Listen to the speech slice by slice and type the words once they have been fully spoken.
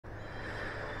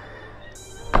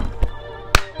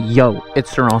Yo,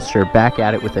 it's Sir Monster back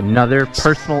at it with another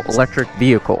personal electric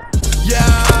vehicle. Yeah,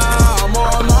 I'm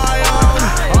on my own.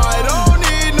 I don't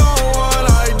need no one.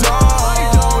 I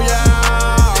don't. Yeah,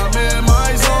 I'm in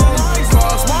my zone.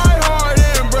 Cross my heart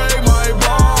and break my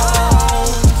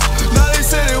bones. Now they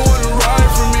say they wanna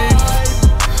ride for me.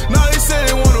 Now they say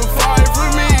they wanna fight for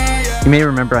me. Yeah. You may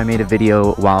remember I made a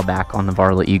video a while back on the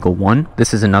Varla Eagle 1.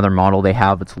 This is another model they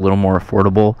have. It's a little more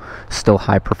affordable, still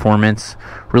high performance.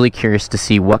 Really curious to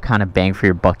see what kind of bang for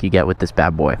your buck you get with this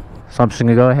bad boy. So I'm just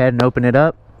gonna go ahead and open it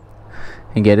up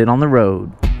and get it on the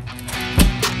road.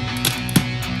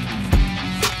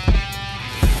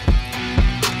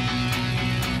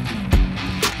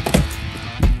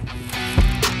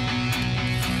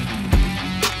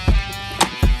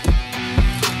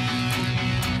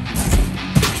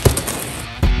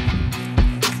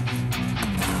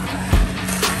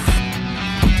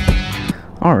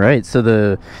 Alright, so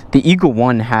the Eagle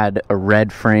 1 had a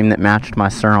red frame that matched my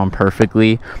Sur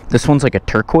perfectly. This one's like a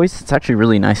turquoise. It's actually a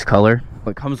really nice color.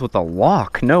 It comes with a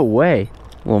lock. No way.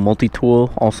 A little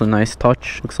multi-tool, also nice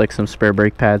touch. Looks like some spare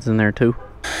brake pads in there too.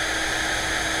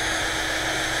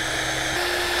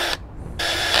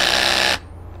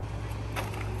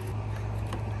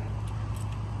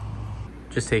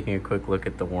 Just taking a quick look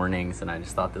at the warnings, and I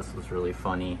just thought this was really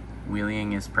funny.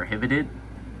 Wheeling is prohibited,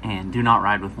 and do not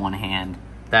ride with one hand.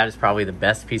 That is probably the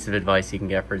best piece of advice you can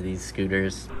get for these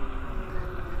scooters.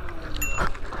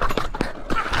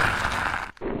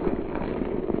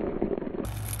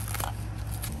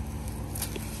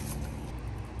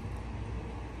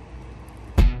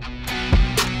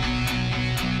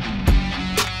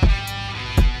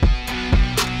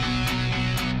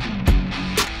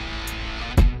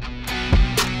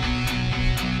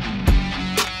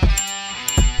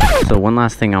 So one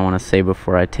last thing I want to say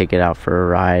before I take it out for a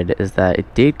ride is that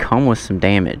it did come with some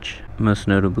damage. Most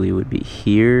notably would be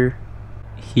here,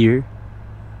 here,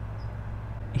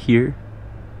 here,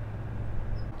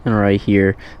 and right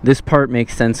here. This part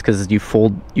makes sense because you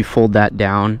fold that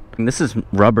down. And this is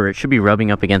rubber. It should be rubbing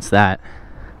up against that.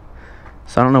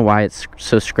 So I don't know why it's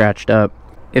so scratched up.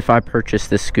 If I purchased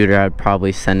this scooter, I'd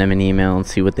probably send them an email and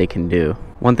see what they can do.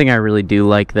 One thing I really do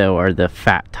like though are the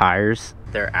fat tires.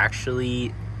 They're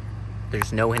actually...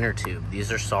 There's no inner tube.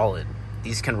 These are solid.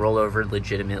 These can roll over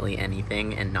legitimately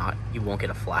anything and you won't get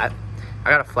a flat. I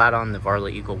got a flat on the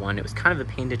Varla Eagle 1. It was kind of a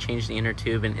pain to change the inner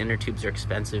tube, and inner tubes are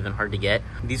expensive and hard to get.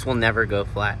 These will never go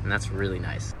flat, and that's really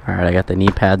nice. All right, I got the knee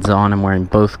pads on. I'm wearing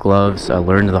both gloves. I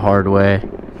learned the hard way.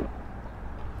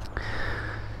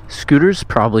 Scooters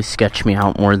probably sketch me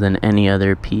out more than any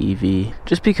other PEV,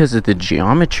 just because of the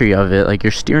geometry of it. Like,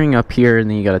 you're steering up here, and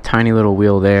then you got a tiny little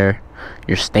wheel there.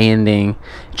 You're standing.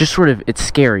 Just sort of, it's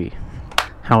scary.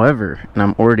 However, and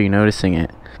I'm already noticing it,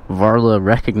 Varla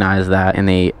recognized that and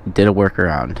they did a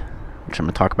workaround, which I'm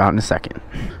going to talk about in a second.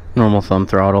 Normal thumb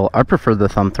throttle. I prefer the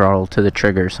thumb throttle to the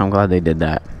trigger, so I'm glad they did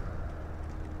that.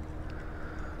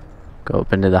 Go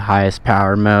up into the highest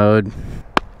power mode.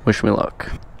 Wish me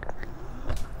luck.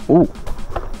 Ooh.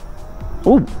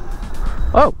 Ooh.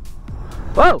 Oh.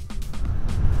 Whoa.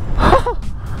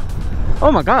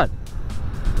 Oh my god.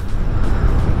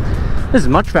 This is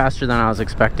much faster than I was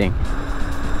expecting.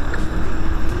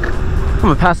 I'm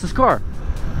gonna pass this car.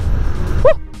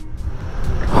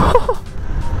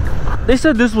 They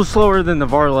said this was slower than the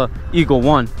Varla Eagle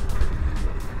 1.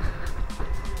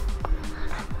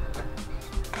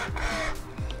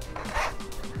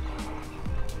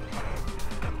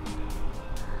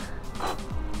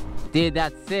 Dude,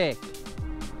 that's sick.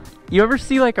 You ever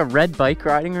see like a red bike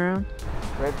riding around?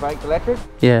 Red bike electric?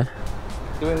 Yeah.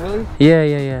 Doing wheelies?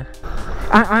 Yeah.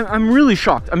 I'm really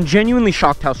shocked. I'm genuinely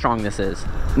shocked how strong this is.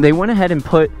 They went ahead and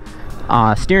put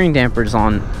steering dampers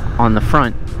on the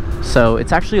front, so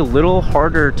it's actually a little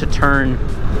harder to turn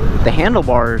the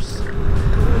handlebars.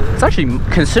 It's actually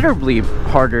considerably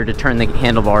harder to turn the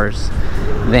handlebars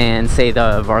than, say,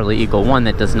 the Varla Eagle 1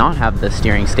 that does not have the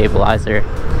steering stabilizer.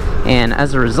 And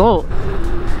as a result,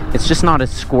 it's just not as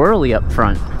squirrely up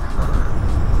front.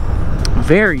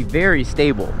 Very, very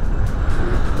stable.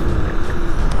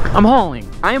 I'm hauling.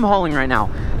 I am hauling right now.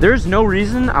 There's no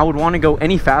reason I would want to go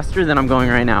any faster than I'm going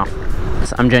right now.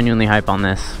 So I'm genuinely hype on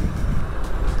this.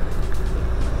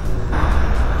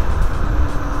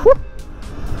 Woo.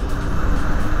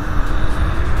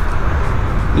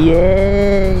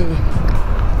 Yay!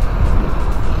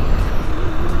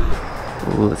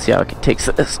 Ooh, let's see how it takes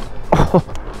this.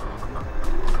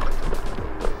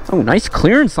 Oh, nice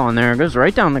clearance on there. It goes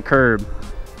right down the curb.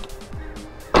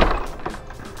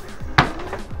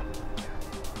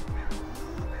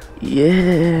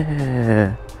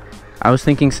 Yeah. I was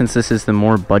thinking since this is the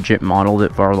more budget model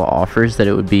that Varla offers that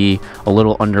it would be a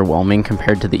little underwhelming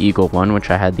compared to the Eagle One,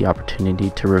 which I had the opportunity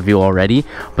to review already,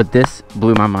 but this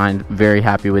blew my mind. Very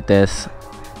happy with this.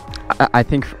 I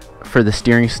think for the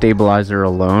steering stabilizer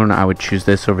alone, I would choose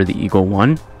this over the Eagle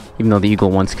One, even though the Eagle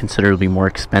One's considerably more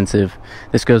expensive.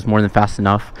 This goes more than fast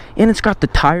enough, and it's got the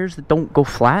tires that don't go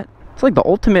flat. It's like the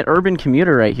ultimate urban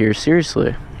commuter right here,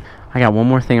 seriously. I got one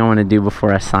more thing I want to do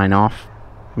before I sign off.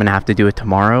 I'm gonna have to do it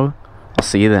tomorrow. I'll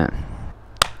see you then.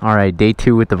 Alright, day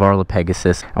 2 with the Varla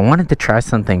Pegasus. I wanted to try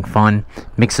something fun,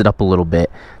 mix it up a little bit.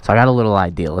 So I got a little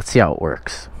idea. Let's see how it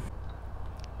works.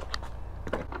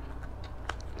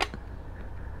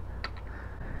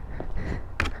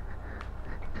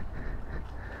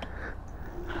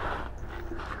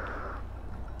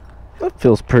 That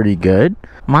feels pretty good.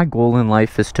 My goal in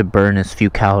life is to burn as few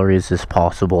calories as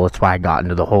possible. That's why I got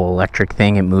into the whole electric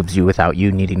thing. It moves you without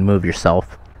you needing to move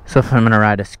yourself. So if I'm gonna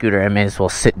ride a scooter, I may as well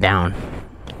sit down.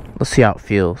 Let's see how it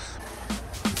feels.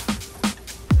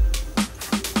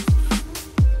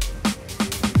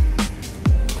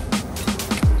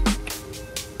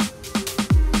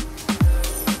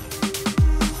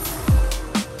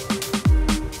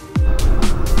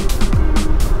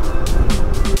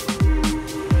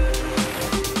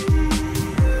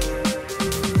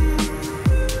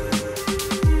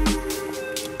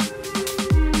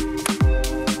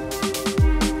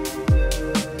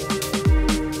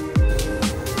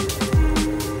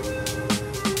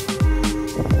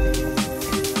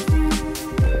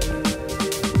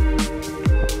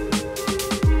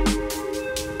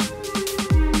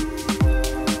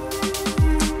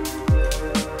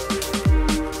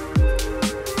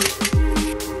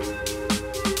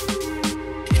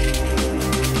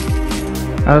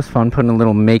 That was fun, putting a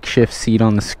little makeshift seat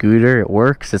on the scooter. It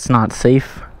works. It's not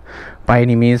safe by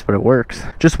any means, but it works.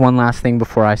 Just one last thing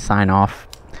before I sign off.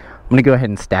 I'm gonna go ahead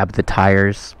and stab the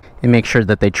tires and make sure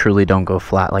that they truly don't go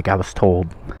flat like I was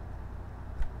told.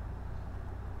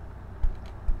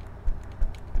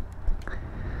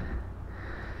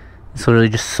 It's literally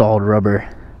just solid rubber.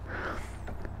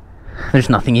 There's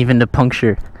nothing even to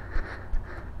puncture.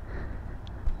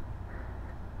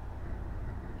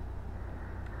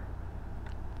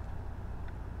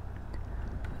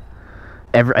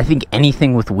 I think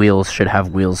anything with wheels should have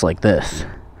wheels like this,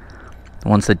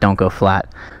 ones that don't go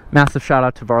flat. Massive shout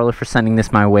out to Varla for sending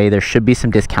this my way. There should be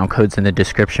some discount codes in the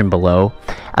description below.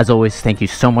 As always, thank you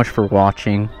so much for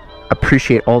watching.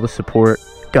 Appreciate all the support.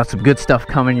 Got some good stuff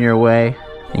coming your way,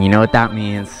 and you know what that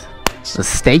means. So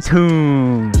stay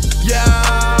tuned. Yeah.